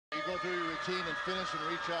go through your routine and finish and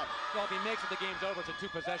reach up. Well, if he makes it, the game's over. It's a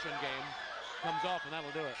two-possession game. Comes off, and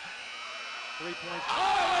that'll do it. 3 points. Oh,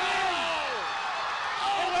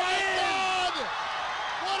 oh my God!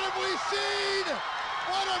 What have we seen?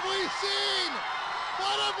 What have we seen?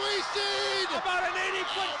 What have we seen? About an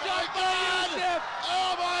 80-foot shot by Yussuf.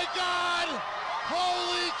 Oh my God!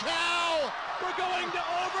 Holy cow! We're going to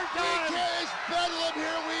overtime. It's bedlam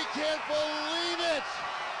here. We can't believe it.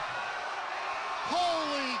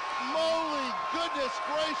 Holy moly! Goodness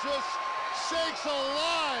gracious sakes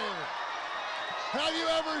alive! Have you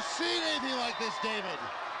ever seen anything like this, David?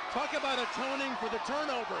 Talk about atoning for the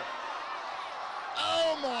turnover.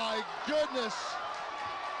 Oh my goodness!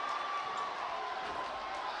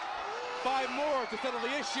 5 more to settle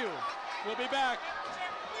the issue. We'll be back.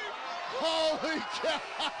 Holy cow!